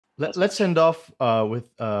let's end off with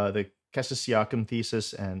the Cassiciacum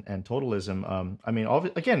thesis and totalism. I mean,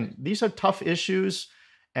 again, these are tough issues,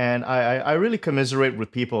 and I really commiserate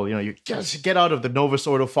with people. You know, you just get out of the Novus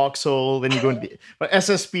Ordo foxhole, then you go into the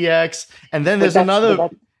SSPX, and then there's another.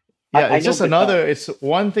 Yeah, I it's know, just but another. It's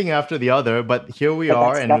one thing after the other, but here we but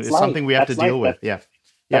are, and that's it's life. something we have to That's life. deal with. Yeah,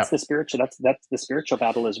 yeah, That's the spiritual. That's the spiritual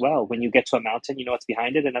battle as well. When you get to a mountain, you know what's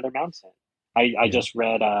behind it, another mountain. I yeah. just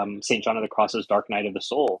read Saint John of the Cross's Dark Night of the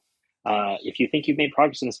Soul. If you think you've made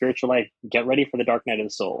progress in the spiritual life, get ready for the dark night of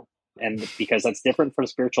the soul, and because that's different from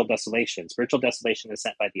spiritual desolation. Spiritual desolation is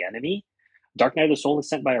sent by the enemy. Dark night of the soul is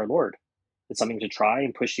sent by our Lord. It's something to try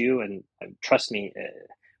and push you. And trust me,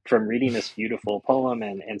 from reading this beautiful poem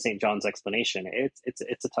and Saint John's explanation, it's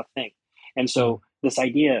a tough thing. And so this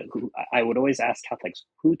idea, I would always ask Catholics,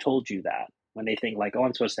 who told you that? When they think like, oh,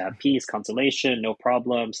 I'm supposed to have peace, consolation, no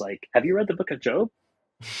problems. Like, have you read the book of Job?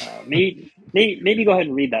 Maybe go ahead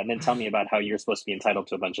and read that, and then tell me about how you're supposed to be entitled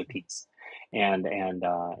to a bunch of peace and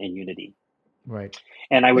unity. Right.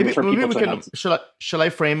 And I would Maybe refer maybe people we to can. Shall I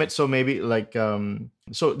frame it so maybe like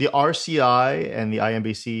so the RCI and the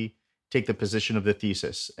IMBC take the position of the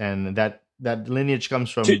thesis, and that lineage comes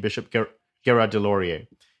from to Bishop Gerard de Laurier.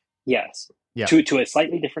 yes, Yeah. to a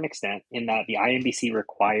slightly different extent, in that the IMBC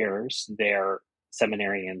requires their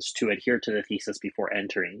seminarians to adhere to the thesis before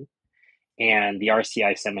entering, and the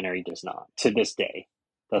RCI seminary does not. To this day,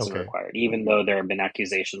 doesn't Okay. require it, even though there have been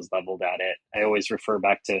accusations leveled at it. I always refer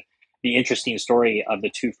back to the interesting story of the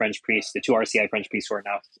two French priests, the two RCI French priests who are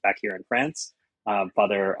now back here in France,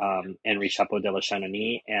 Father Henri Chapeau de la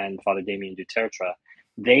Chanonie and Father Damien Dutertre.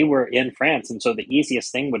 They were in France, and so the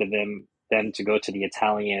easiest thing would have been them to go to the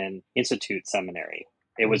Italian Institute Seminary.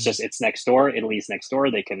 It was just, it's next door. Italy's next door.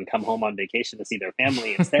 They can come home on vacation to see their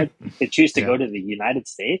family. Instead, they choose to Yeah. go to the United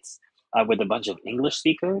States with a bunch of English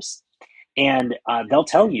speakers. And they'll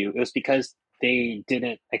tell you it was because they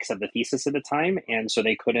didn't accept the thesis at the time, and so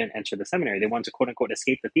they couldn't enter the seminary. They wanted to quote unquote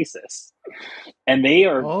escape the thesis, and they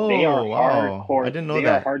are Oh wow! I hardcore. didn't know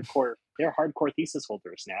that. They are hardcore thesis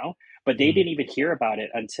holders now. But they Mm. didn't even hear about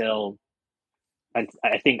it until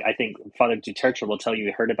I think Father Dutertre will tell you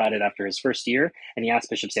he heard about it after his first year, and he asked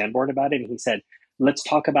Bishop Sanborn about it, and he said, "Let's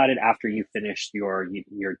talk about it after you finished your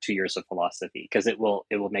 2 years of philosophy, because it will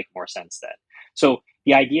make more sense then." So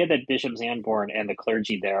the idea that Bishop Sanborn and the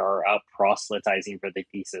clergy there are out proselytizing for the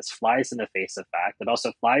thesis flies in the face of fact. It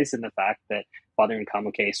also flies in the fact that Father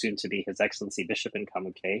Nkamuke, soon to be His Excellency Bishop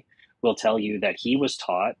Nkamuke, will tell you that he was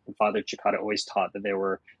taught, and Father Chikata always taught, that there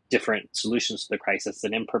were different solutions to the crisis: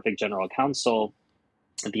 an imperfect general council,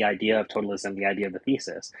 the idea of totalism, the idea of the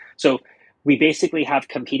thesis. So we basically have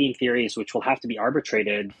competing theories which will have to be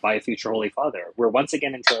arbitrated by a future Holy Father. We're once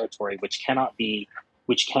again in territory which cannot be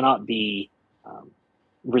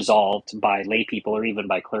resolved by lay people or even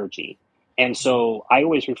by clergy. And so I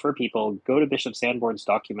always refer people, go to Bishop Sanborn's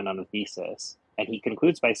document on the thesis, and he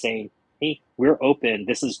concludes by saying, hey, we're open.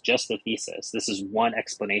 This is just the thesis. This is one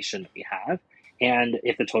explanation that we have. And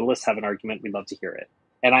if the totalists have an argument, we'd love to hear it.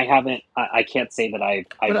 And I can't say that I've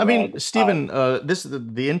But I mean, read. Stephen,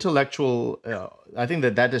 the intellectual. I think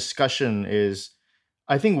that discussion is.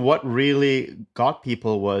 I think what really got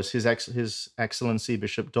people was His Excellency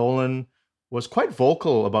Bishop Dolan was quite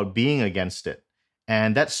vocal about being against it,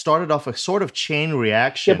 and that started off a sort of chain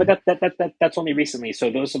Yeah, but reaction. that's only recently.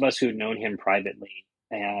 So those of us who've known him privately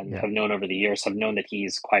and Yeah. have known over the years have known that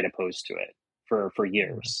he's quite opposed to it for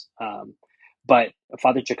years. But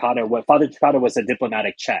Father Chikata was a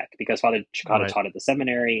diplomatic check, because Father Chikata Right. taught at the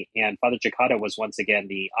seminary, and Father Chikata was once again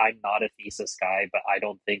I'm not a thesis guy, but I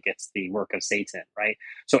don't think it's the work of Satan, right?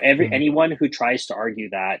 So Mm. anyone who tries to argue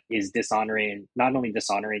that is not only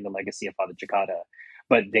dishonoring the legacy of Father Chikata,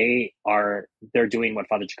 but they're doing what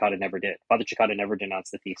Father Chikata never did. Father Chikata never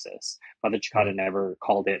denounced the thesis. Father Chikata Right. never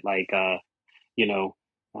called it like you know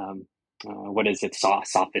um, what is it,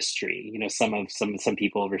 sophistry. Some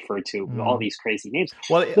people refer to all Mm. these crazy names.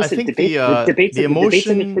 Well, I Listen, think debates the in the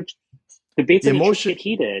emotion, church, debates the in the church emotion. get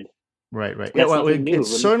heated. Right, right. Yeah, That's well, nothing it new.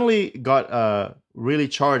 certainly got really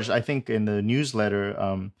charged. I think in the newsletter,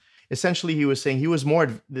 essentially he was saying he was more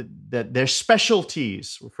that their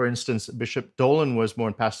specialties. For instance, Bishop Dolan was more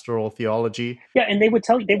in pastoral theology. Yeah, and they would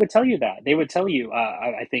tell you that. They would tell you.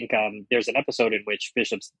 I think there's an episode in which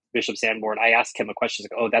Bishop Sanborn. I asked him a question.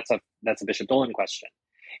 Like, oh, that's a Bishop Dolan question.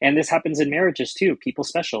 And this happens in marriages too. People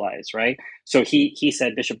specialize, right? So he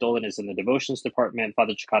said Bishop Dolan is in the devotions department,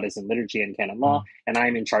 Father Chikata is in liturgy and canon law, Mm. and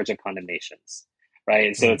I'm in charge of condemnations,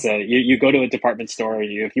 right? So Right. it's you go to a department store,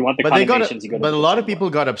 if you want the But they got, condemnations, you go to but a Bishop lot of Sanborn. people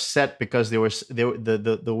got upset because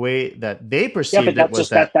the way that they Yeah, but perceived it was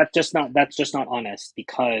that. that's just not honest,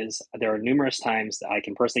 because there are numerous times that I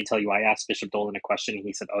can personally tell you I asked Bishop Dolan a question and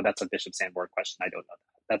he said, "Oh, that's a Bishop Sanborn question. I don't know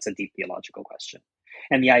that. That's a deep theological question."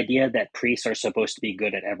 And the idea that priests are supposed to be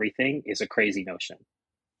good at everything is a crazy notion.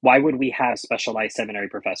 Why would we have specialized seminary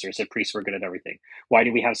professors if priests were good at everything? Why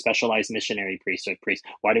do we have specialized missionary priests or priests?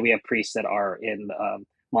 Why do we have priests that are in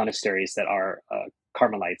monasteries that are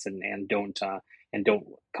Carmelites and don't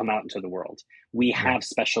come out into the world? We Right. have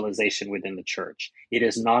specialization within the church. It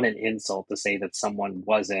is not an insult to say that someone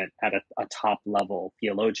wasn't at a top level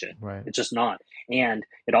theologian. Right. It's just not. And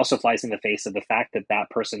it also flies in the face of the fact that that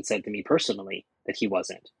person said to me personally that he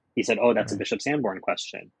wasn't. He said, "Oh, that's a Right. Bishop Sanborn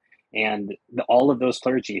question." And all of those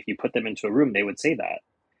clergy, if you put them into a room, they would say that.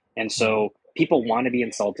 And Right. so people want to be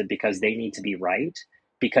insulted because they need to be right,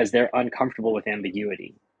 because they're uncomfortable with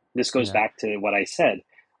ambiguity. This goes Yeah. back to what I said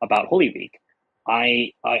about Holy Week.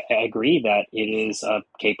 I agree that it is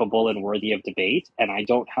capable and worthy of debate, and I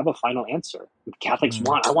don't have a final answer. Catholics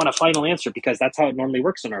Mm. I want a final answer because that's how it normally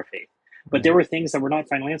works in our faith. But there Right. were things that were not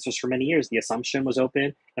final answers for many years. The Assumption was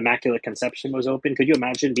open, Immaculate Conception was open. Could you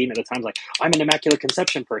imagine being at a time like, I'm an Immaculate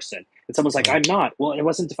Conception person, and someone's like, Right. I'm not? Well, it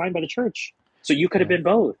wasn't defined by the church, so you could have Right. been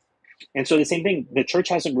both. And so the same thing, the church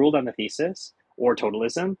hasn't ruled on the thesis or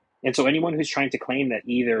totalism, and so anyone who's trying to claim that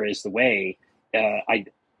either is the way, I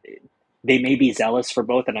they may be zealous for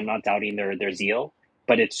both, and I'm not doubting their zeal,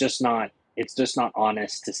 but it's just not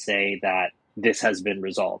honest to say that this has been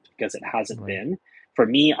resolved, because it hasn't Right. been. For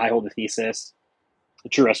me, I hold the thesis.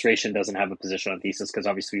 True Restoration doesn't have a position on thesis because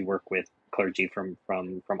obviously we work with clergy from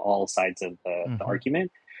all sides of the Hmm.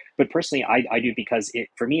 argument. But personally, I do, because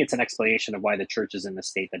for me it's an explanation of why the church is in the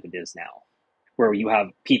state that it is now, where you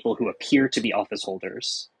have people who appear to be office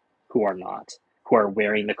holders who are not, who are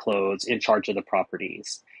wearing the clothes, in charge of the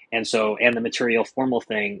properties. And so, and the material formal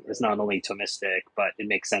thing is not only Thomistic, but it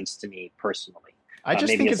makes sense to me personally. I just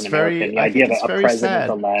Maybe think as it's an American, very. the I idea think of it's a very president sad.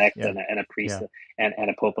 elect Yeah. and a priest Yeah. and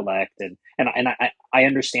a pope elect, and I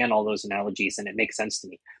understand all those analogies and it makes sense to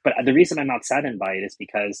me. But the reason I'm not saddened by it is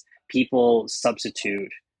because people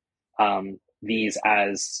substitute these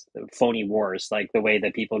as phony wars, like the way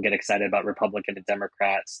that people get excited about Republican and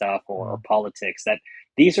Democrat stuff, or Mm. politics, that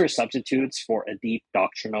these are substitutes for a deep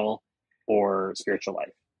doctrinal or spiritual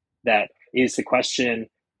life. That is the question.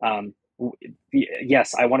 Um,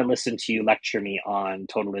 yes, I want to listen to you lecture me on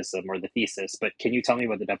totalism or the thesis, but can you tell me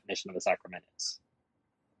what the definition of a sacrament is?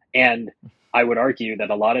 And I would argue that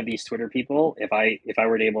a lot of these Twitter people, if I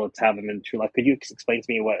were able to have them in true life, could you explain to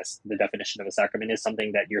me what the definition of a sacrament is?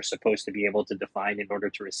 Something that you're supposed to be able to define in order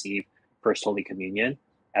to receive First Holy Communion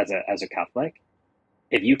as a Catholic.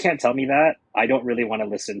 If you can't tell me that, I don't really want to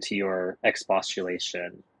listen to your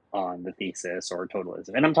expostulation on the thesis or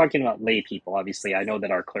totalism. And I'm talking about lay people. Obviously, I know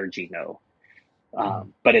that our clergy know,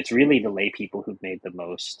 Mm. but it's really the lay people who've made the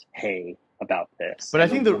most hay about this, But I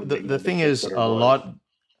and think the thing the is Twitter a wars. lot.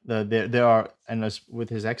 There are, and as with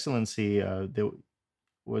His Excellency, there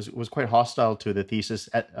was quite hostile to the thesis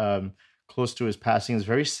at close to his passing. It's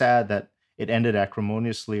very sad that it ended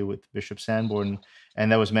acrimoniously with Bishop Sanborn,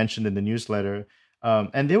 and that was mentioned in the newsletter.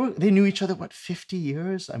 And they knew each other, what, 50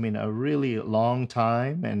 years? I mean, a really long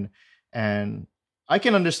time. And I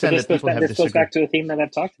can But understand that people have this goes back disagreed. to a theme that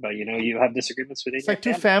I've talked about. You know, you have disagreements within It's your like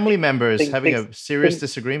two family. family members Things having things a serious things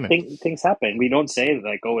disagreement. things happen. We don't say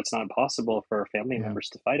like, oh, it's not possible for family Yeah. members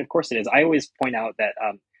to fight. Of course it is. I always point out that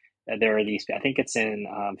that there are these. I think it's in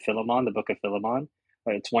Philemon, the book of Philemon.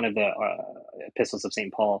 Or it's one of the epistles of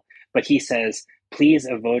Saint Paul. But he says, "Please,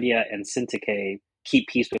 Evodia and Syntyche, keep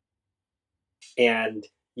peace with." And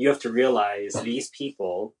you have to realize these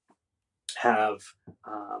people have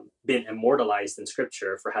been immortalized in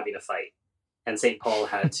Scripture for having a fight, and Saint Paul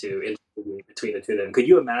had to intervene between the two of them. Could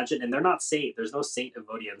you imagine? And they're not saint. There's no Saint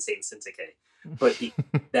Evodia and Saint Syntyche, but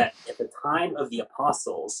that at the time of the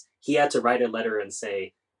apostles, he had to write a letter and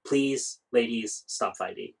say, "Please, ladies, stop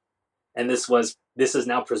fighting." And this is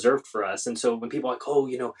now preserved for us. And so when people are like, oh,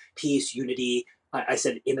 you know, peace, unity, I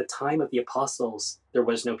said, in the time of the apostles, there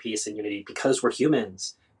was no peace and unity because we're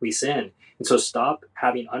humans. We sin. And so stop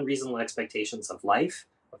having unreasonable expectations of life,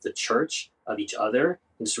 of the church, of each other,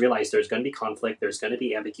 and just realize there's going to be conflict, there's going to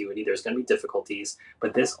be ambiguity, there's going to be difficulties.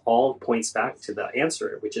 But this all points back to the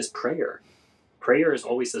answer, which is prayer. Prayer is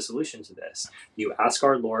always the solution to this. You ask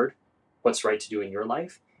our Lord what's right to do in your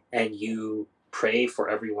life, and you pray for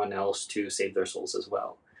everyone else to save their souls as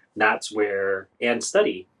well. That's where, and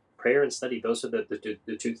study, prayer and study, those are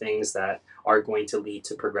the two things that are going to lead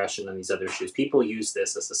to progression on these other issues. People use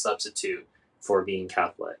this as a substitute for being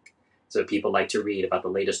Catholic. So people like to read about the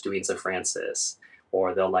latest doings of Francis,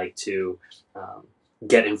 or they'll like to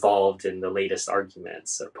get involved in the latest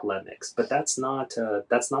arguments or polemics. But that's not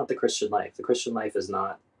the Christian life. The Christian life is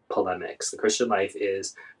not polemics. The Christian life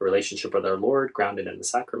is a relationship with our Lord, grounded in the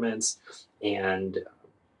sacraments, and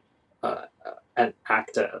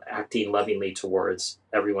acting lovingly towards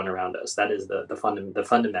everyone around us. That is the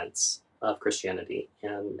fundaments of Christianity,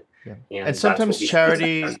 and Yeah. and And that's what sometimes we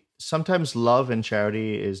charity, sometimes love and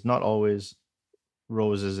charity is not always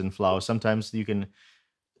roses and flowers. Sometimes you can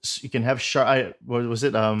have sharp. What was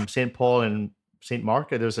it? Saint Paul and Saint Mark.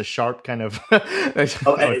 There's a sharp kind of. Oh,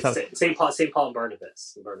 or it's Saint Paul and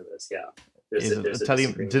Barnabas. Barnabas, yeah. There's a tell him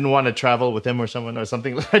disagreement. didn't want to travel with him or someone or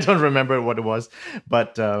something. I don't remember what it was,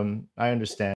 but I understand.